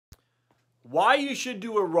Why you should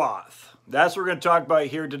do a Roth. That's what we're going to talk about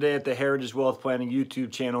here today at the Heritage Wealth Planning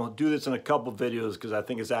YouTube channel. I'll do this in a couple videos because I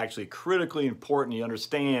think it's actually critically important you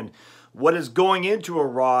understand what is going into a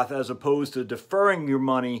Roth as opposed to deferring your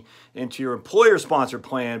money into your employer-sponsored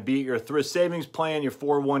plan, be it your thrift savings plan, your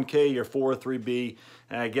 401k, your 403b,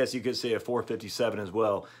 and I guess you could say a 457 as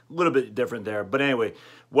well. A little bit different there. But anyway,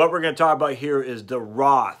 what we're going to talk about here is the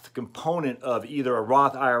Roth component of either a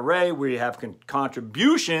Roth IRA where you have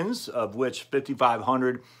contributions, of which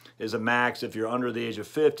 5,500 is a max if you're under the age of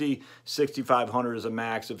 50, 6,500 is a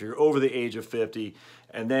max if you're over the age of 50,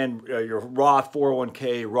 and then your Roth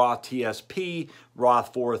 401k, Roth TSP,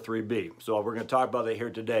 Roth 403b. So we're going to talk about that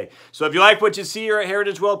here today. So if you like what you see here at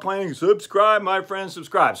Heritage Wealth Planning, subscribe, my friends,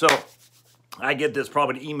 subscribe. So I get this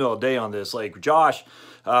probably an email a day on this, like, Josh,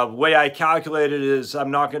 the way I calculate it is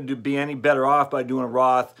I'm not going to be any better off by doing a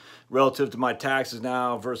Roth relative to my taxes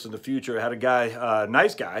now versus the future. I had a guy,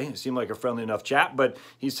 nice guy, he seemed like a friendly enough chap, but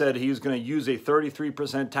he said he was going to use a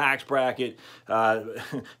 33% tax bracket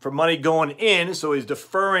for money going in, so he's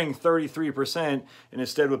deferring 33% and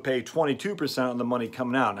instead would pay 22% on the money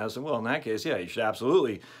coming out. And I said, well, in that case, yeah, you should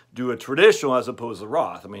absolutely do a traditional as opposed to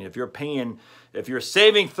Roth. I mean, if you're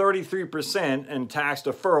saving 33% in tax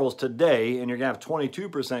deferrals today and you're going to have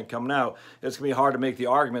 22% coming out, it's going to be hard to make the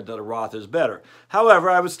argument that a Roth is better. However,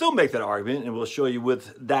 I would still make that argument, and we'll show you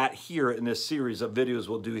with that here in this series of videos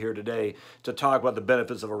we'll do here today to talk about the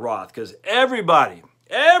benefits of a Roth, because everybody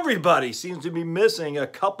seems to be missing a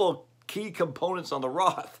couple key components on the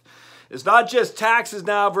Roth. It's not just taxes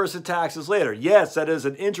now versus taxes later. Yes, that is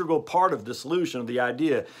an integral part of the solution of the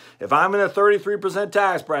idea. If I'm in a 33%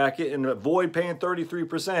 tax bracket and avoid paying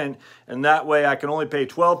 33%, and that way I can only pay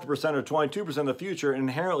 12% or 22% in the future,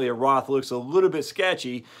 inherently a Roth looks a little bit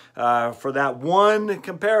sketchy for that one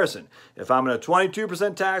comparison. If I'm in a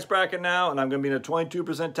 22% tax bracket now and I'm going to be in a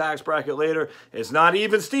 22% tax bracket later, it's not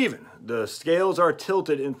even Steven. The scales are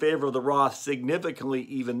tilted in favor of the Roth significantly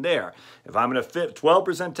even there. If I'm in a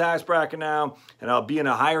 12% tax bracket now and I'll be in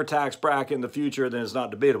a higher tax bracket in the future, then it's not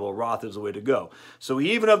debatable. Roth is the way to go. So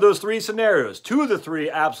even of those three scenarios, two of the three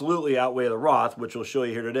absolutely outweigh the Roth, which we'll show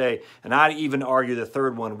you here today. And I'd even argue the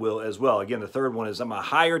third one will as well. Again, the third one is I'm a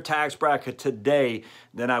higher tax bracket today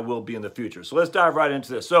than I will be in the future. So let's dive right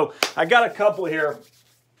into this. So I got a couple here.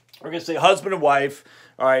 We're going to say husband and wife.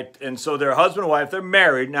 All right, and so they're husband and wife, they're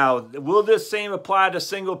married. Now, will this same apply to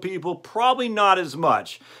single people? Probably not as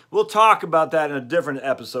much. We'll talk about that in a different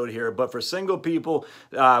episode here, but for single people,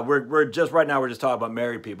 we're just talking about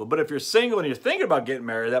married people. But if you're single and you're thinking about getting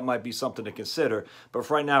married, that might be something to consider. But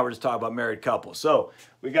for right now, we're just talking about married couples. So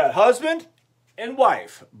we got husband and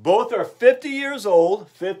wife. Both are 50 years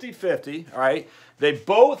old, 50-50, all right? They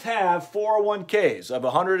both have 401ks of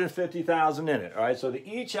 $150,000 in it, all right? So they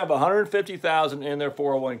each have $150,000 in their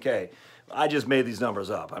 401k. I just made these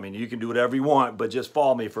numbers up. I mean, you can do whatever you want, but just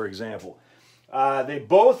follow me, for example. They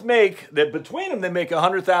both make, between them, they make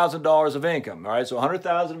 $100,000 of income, all right? So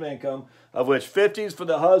 $100,000 of income, of which 50 is for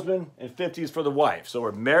the husband and 50 is for the wife. So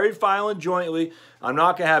we're married, filing jointly. I'm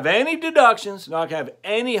not going to have any deductions, not going to have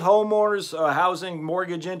any homeowners, housing,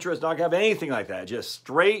 mortgage interest, not going to have anything like that. Just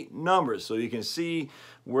straight numbers so you can see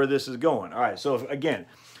where this is going. All right, so again,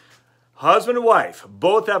 husband and wife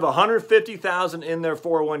both have $150,000 in their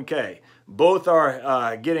 401k. Both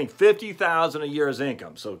are getting $50,000 a year as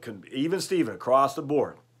income. So even Steven, across the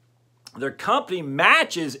board. Their company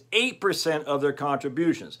matches 8% of their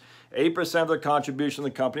contributions. 8% of their contribution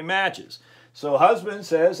the company matches. So husband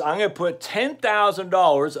says, I'm going to put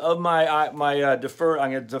 $10,000 of my defer.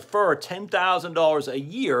 I'm going to defer $10,000 a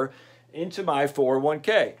year into my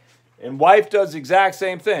 401k. And wife does the exact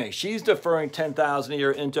same thing. She's deferring $10,000 a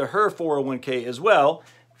year into her 401k as well.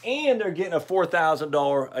 And they're getting a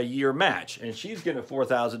 $4,000 a year match. And she's getting a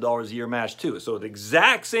 $4,000 a year match too. So the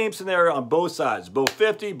exact same scenario on both sides. Both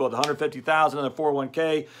 50, both $150,000 in their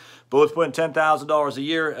 401k. Both putting $10,000 a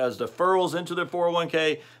year as deferrals into their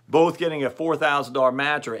 401k. Both getting a $4,000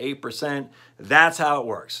 match or 8%. That's how it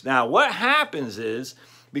works. Now what happens is,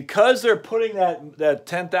 because they're putting that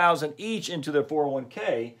 $10,000 each into their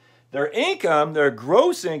 401k, their income, their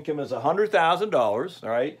gross income is $100,000, all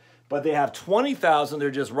right? But they have $20,000 they're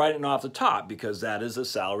just writing off the top because that is a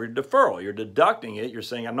salary deferral. You're deducting it. You're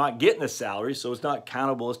saying, I'm not getting a salary, so it's not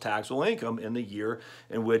countable as taxable income in the year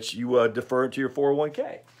in which you defer it to your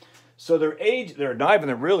 401k. So their AGI,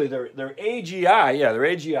 yeah, their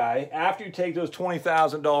AGI, after you take those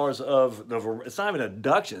 $20,000 of it's not even a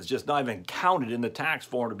deduction, it's just not even counted in the tax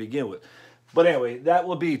form to begin with. But anyway, that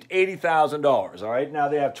will be $80,000, all right? Now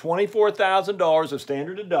they have $24,000 of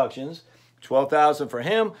standard deductions, $12,000 for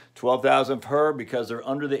him, $12,000 for her because they're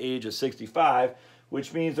under the age of 65,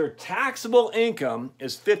 which means their taxable income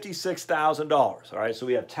is $56,000. All right, so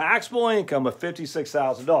we have taxable income of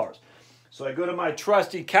 $56,000. So I go to my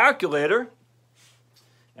trusty calculator,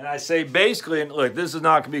 and I say basically, and look, this is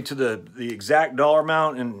not going to be to the exact dollar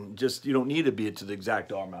amount, and just you don't need to be it to the exact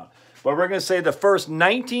dollar amount. But we're going to say the first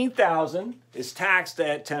 $19,000 is taxed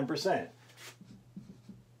at 10%.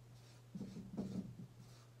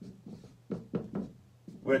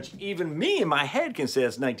 Which even me in my head can say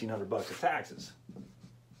it's $1,900 of taxes.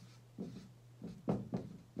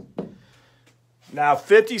 Now,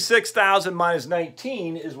 56,000 minus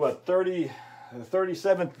 19 is what?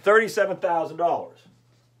 $37,000.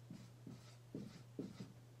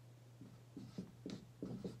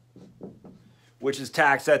 Which is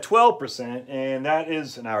taxed at 12%, and that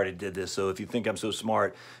is, and I already did this, so if you think I'm so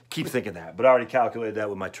smart, keep thinking that, but I already calculated that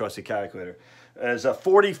with my trusty calculator. It's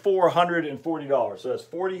 $4,440, so that's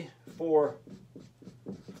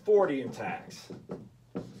 $4,440 in tax,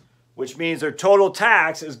 which means their total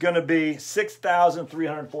tax is going to be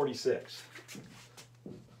 $6,346.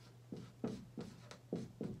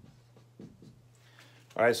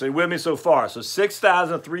 All right, so you with me so far? So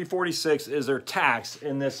 $6,346 is their tax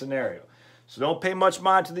in this scenario. So don't pay much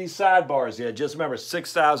mind to these sidebars yet. Just remember,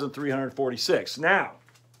 $6,346. Now,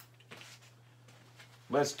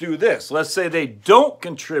 let's do this. Let's say they don't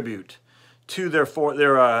contribute to their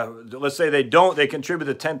let's say they contribute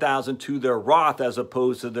the $10,000 to their Roth as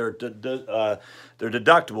opposed to their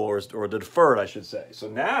deductible or the deferred, I should say. So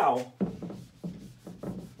now,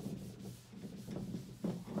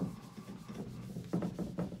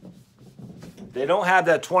 they don't have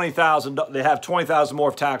that $20,000. They have $20,000 more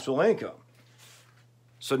of taxable income.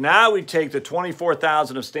 So now we take the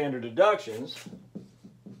 $24,000 of standard deductions,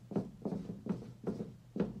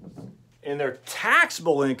 and their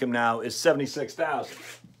taxable income now is $76,000.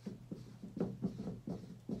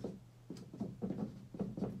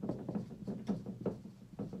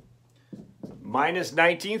 Minus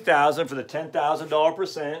 $19,000 for the $10,000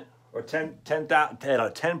 percent or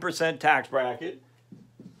 10% tax bracket.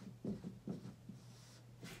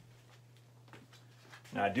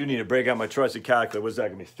 Now, I do need to break out my trusted calculator. What's that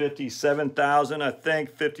going to be? 57,000, I think.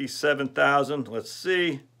 57,000. Let's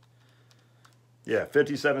see. Yeah,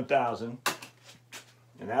 57,000.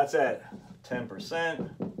 And that's at 10%.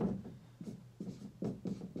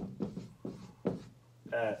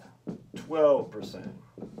 At 12%.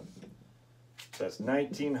 That's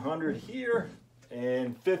 1,900 here.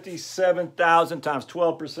 And 57,000 times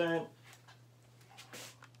 12%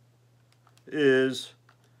 is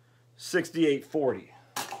 6,840.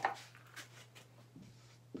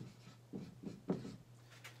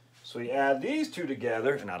 So you add these two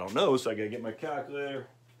together, and I don't know, so I got to get my calculator.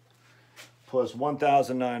 Plus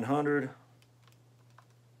 1,900,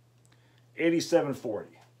 8,740.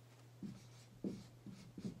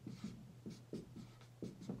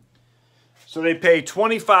 So they pay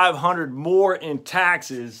 $2,500 more in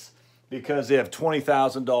taxes because they have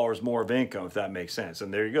 $20,000 more of income, if that makes sense.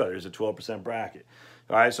 And there you go. There's a 12% bracket.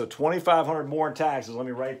 All right, so $2,500 more in taxes. Let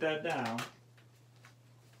me write that down.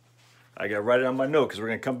 I got to write it on my note because we're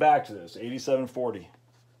going to come back to this. 8740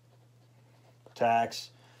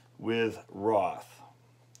 tax with Roth.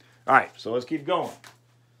 All right, so let's keep going.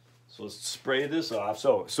 So let's spray this off.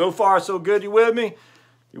 So far, so good. You with me?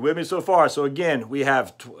 You with me so far? So again, we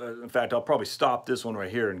have, in fact, I'll probably stop this one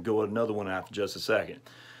right here and go with another one after just a second.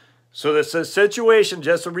 So the situation,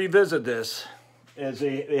 just to revisit this, is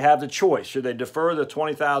they have the choice. Should they defer the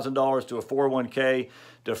 $20,000 to a 401k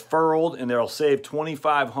deferred and they'll save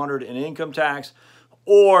 $2,500 in income tax,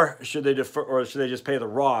 or should they defer, or should they just pay the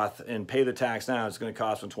Roth and pay the tax now? It's going to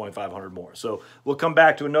cost them $2,500 more. So we'll come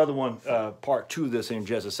back to another one, part 2 of this in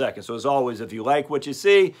just a second. So as always, if you like what you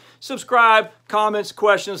see, subscribe, comments,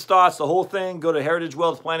 questions, thoughts, the whole thing. Go to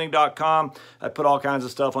heritagewealthplanning.com. I put all kinds of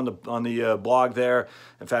stuff on the blog there.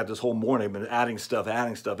 In fact, this whole morning I've been adding stuff. A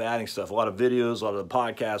lot of videos, a lot of the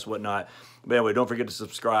podcasts, whatnot. But anyway, don't forget to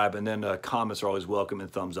subscribe, and then comments are always welcome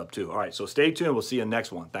and thumbs up too. All right, so stay tuned. We'll see you in the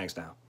next one. Thanks now.